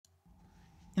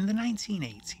In the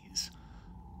 1980s,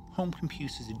 home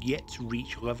computers had yet to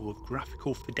reach a level of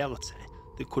graphical fidelity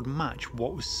that could match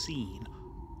what was seen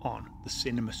on the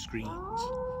cinema screens.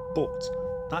 But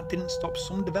that didn't stop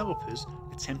some developers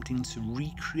attempting to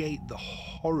recreate the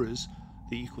horrors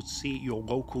that you could see at your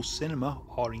local cinema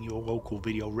or in your local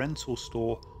video rental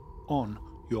store on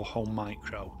your home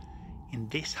micro. In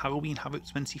this Halloween Havoc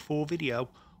 24 video,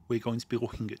 we're going to be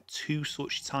looking at two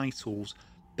such titles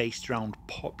based around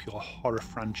popular horror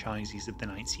franchises of the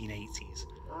 1980s.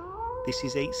 This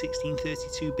is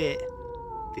 8/16/32-bit,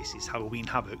 this is Halloween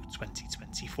Havoc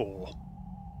 2024.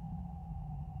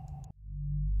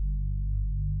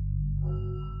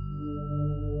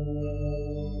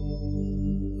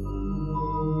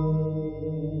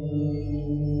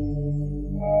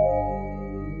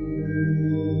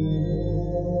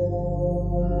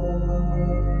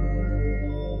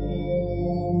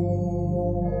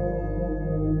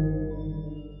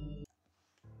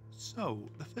 So,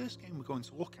 the first game we're going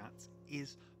to look at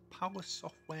is Power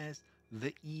Software's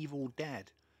The Evil Dead,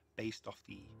 based off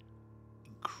the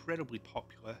incredibly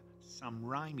popular Sam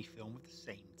Raimi film with the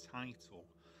same title.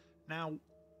 Now,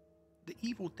 The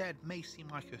Evil Dead may seem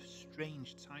like a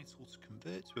strange title to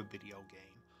convert to a video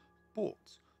game,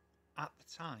 but at the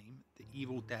time, The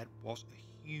Evil Dead was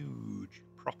a huge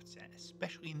property,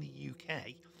 especially in the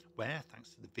UK, where,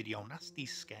 thanks to the Video Nasty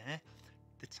scare,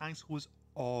 the title was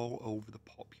all over the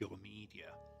popular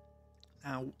media.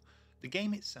 Now, the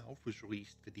game itself was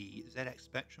released for the ZX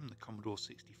Spectrum, the Commodore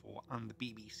 64 and the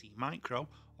BBC Micro,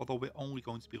 although we're only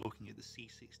going to be looking at the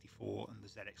C64 and the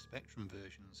ZX Spectrum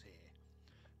versions here.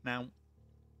 Now,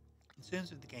 in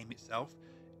terms of the game itself,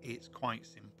 it's quite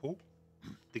simple.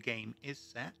 The game is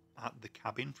set at the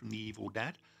cabin from The Evil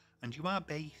Dead, and you are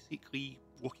basically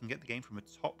looking at the game from a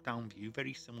top-down view,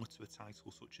 very similar to a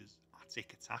title such as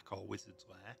Attic Attack or Wizard's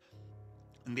Lair.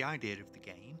 And the idea of the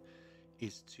game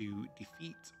is to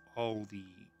defeat all the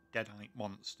Deadite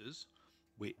monsters,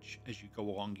 which as you go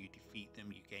along you defeat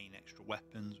them, you gain extra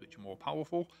weapons which are more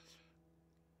powerful.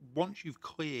 Once you've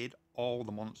cleared all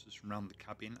the monsters from around the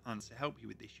cabin, and to help you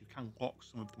with this you can lock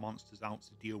some of the monsters out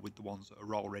to deal with the ones that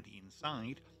are already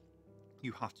inside,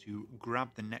 you have to grab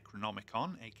the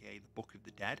Necronomicon, aka the Book of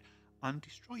the Dead, and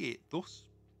destroy it, thus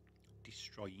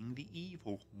destroying the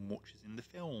evil, much as in the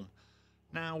film.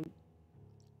 Now,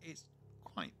 it's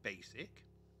quite basic,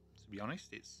 to be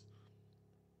honest.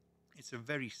 It's a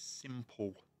very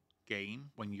simple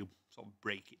game when you sort of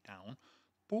break it down,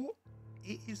 but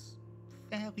it is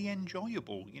fairly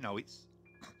enjoyable. You know, it's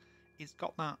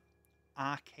got that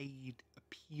arcade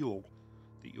appeal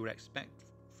that you would expect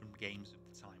from games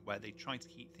of the time, where they try to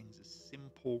keep things as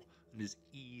simple and as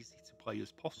easy to play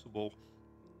as possible,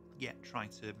 yet try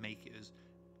to make it as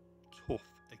tough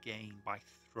a game by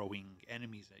throwing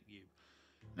enemies at you.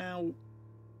 Now,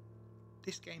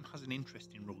 this game has an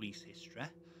interesting release history.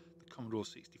 The Commodore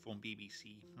 64 and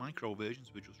BBC Micro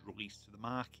versions were just released to the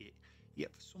market,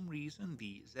 yet for some reason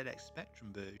the ZX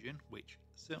Spectrum version, which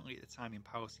certainly at the time in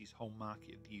Powersea's home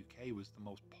market of the UK was the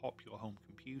most popular home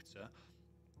computer,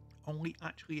 only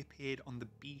actually appeared on the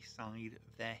B-side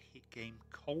of their hit game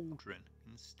Cauldron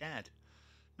instead.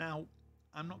 Now,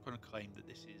 I'm not going to claim that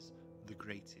this is the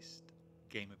greatest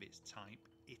game of its type,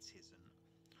 it isn't.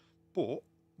 But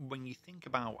when you think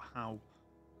about how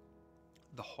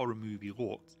the horror movie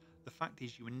looked, the fact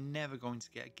is you were never going to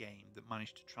get a game that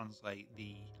managed to translate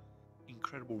the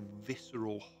incredible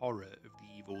visceral horror of The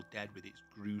Evil Dead with its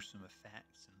gruesome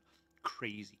effects and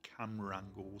crazy camera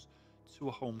angles to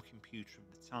a home computer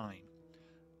of the time.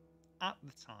 At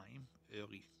the time,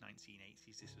 early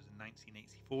 1980s, this was a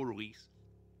 1984 release,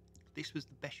 this was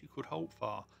the best you could hope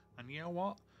for, and you know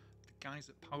what? The guys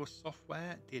at Power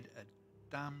Software did a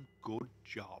damn good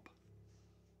job.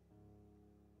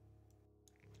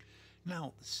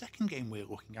 Now, the second game we're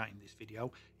looking at in this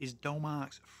video is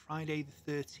Domark's Friday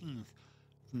the 13th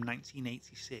from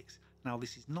 1986. Now,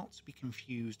 this is not to be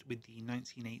confused with the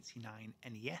 1989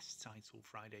 NES title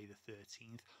Friday the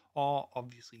 13th, or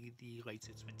obviously the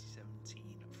later 2017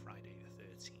 Friday the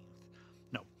 13th.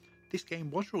 No, this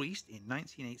game was released in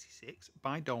 1986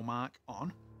 by Domark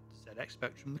on ZX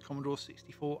Spectrum, the Commodore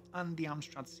 64 and the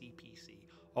Amstrad CPC,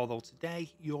 although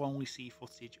today you'll only see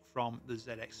footage from the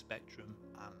ZX Spectrum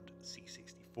and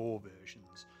C64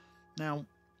 versions. Now,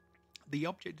 the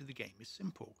object of the game is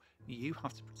simple. You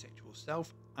have to protect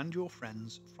yourself and your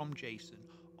friends from Jason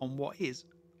on what is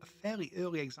a fairly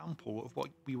early example of what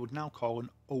we would now call an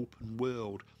open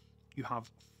world. You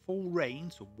have full reign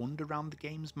to wander around the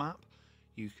game's map.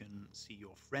 You can see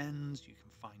your friends, you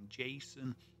can find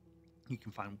Jason, you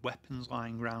can find weapons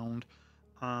lying around,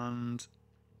 and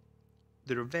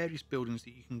there are various buildings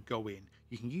that you can go in.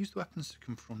 You can use the weapons to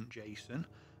confront Jason,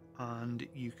 and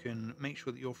you can make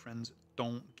sure that your friends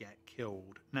don't get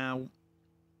killed. Now,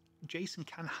 Jason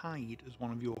can hide as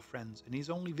one of your friends and is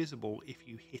only visible if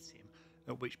you hit him,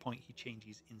 at which point he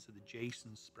changes into the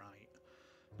Jason sprite.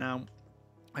 Now,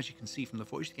 as you can see from the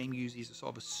footage, the game uses a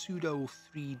sort of a pseudo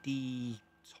 3D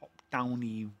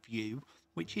top-downy view,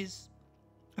 which is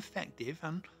effective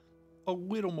and a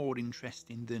little more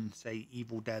interesting than, say,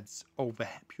 Evil Dead's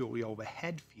purely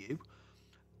overhead view.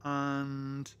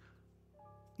 And,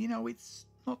 you know, it's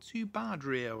not too bad,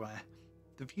 really.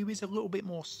 The view is a little bit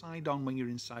more side-on when you're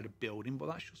inside a building, but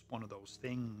that's just one of those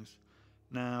things.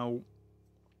 Now,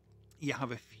 you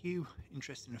have a few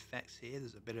interesting effects here.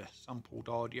 There's a bit of sampled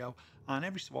audio, and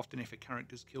every so often, if a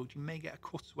character's killed, you may get a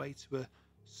cutaway to a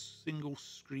single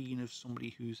screen of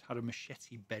somebody who's had a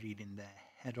machete buried in their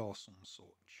head or some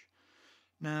such.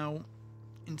 Now,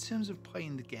 in terms of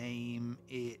playing the game,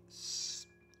 it's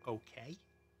okay,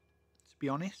 to be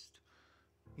honest.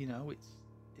 You know,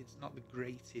 it's not the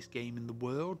greatest game in the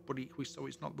world, but equally so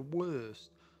it's not the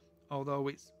worst. Although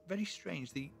it's very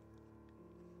strange, the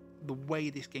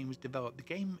way this game was developed. The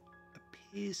game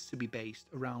appears to be based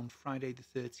around Friday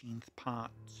the 13th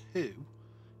Part 2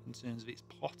 in terms of its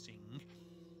plotting,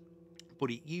 but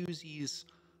it uses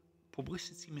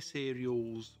publicity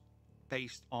materials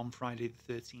based on Friday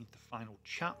the 13th, the final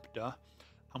chapter,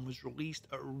 and was released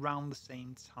at around the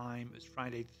same time as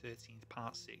Friday the 13th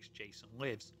Part 6, Jason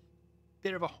Lives.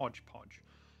 Bit of a hodgepodge.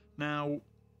 Now,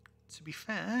 to be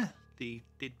fair, they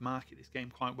did market this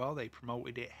game quite well. They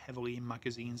promoted it heavily in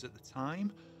magazines at the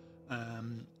time.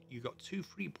 You got 2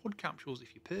 free blood capsules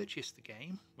if you purchased the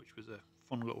game, which was a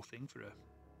fun little thing for a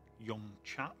young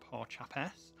chap or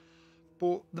chapess.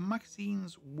 But the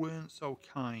magazines weren't so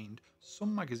kind.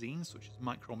 Some magazines, such as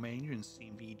Micromania and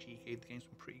CMVG, gave the game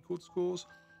some pretty good scores.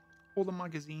 Other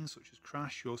magazines, such as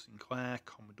Crash, Your Sinclair,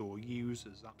 Commodore User,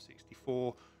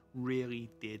 Zap64,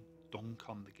 really did dunk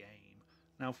on the game.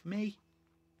 Now, for me,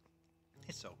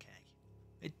 it's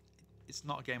okay. It's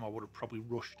not a game I would have probably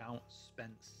rushed out and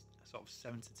spent sort of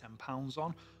 £7 to £10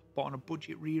 on, but on a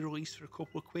budget re-release for a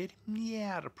couple of quid,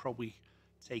 yeah, I'd have probably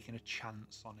taken a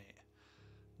chance on it.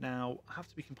 Now, I have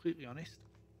to be completely honest,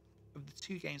 of the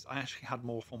 2 games, I actually had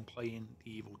more fun playing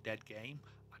the Evil Dead game.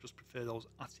 I just prefer those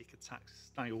Attic Attack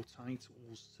style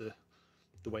titles to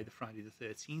the way the Friday the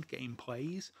 13th game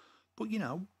plays. But, you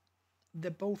know, they're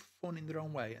both fun in their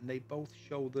own way, and they both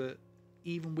show that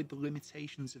even with the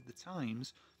limitations of the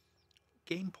times,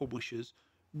 game publishers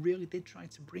really did try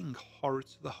to bring horror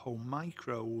to the home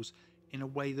micros in a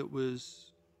way that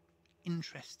was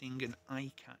interesting and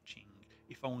eye-catching,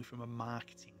 if only from a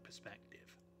marketing perspective.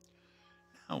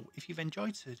 Now, if you've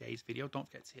enjoyed today's video, don't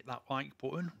forget to hit that like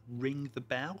button, ring the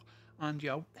bell, and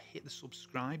hit the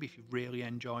subscribe if you've really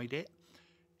enjoyed it.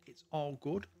 It's all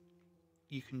good.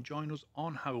 You can join us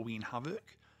on Halloween Havoc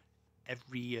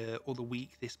every other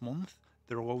week this month.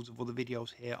 There are loads of other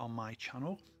videos here on my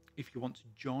channel. If you want to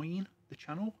join the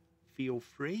channel, feel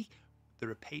free. There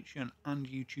are Patreon and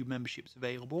YouTube memberships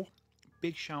available.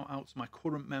 Big shout out to my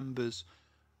current members,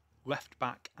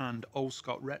 Leftback and Old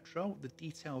Scott Retro. The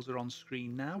details are on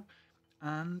screen now,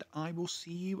 and I will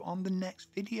see you on the next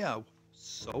video.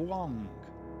 So long.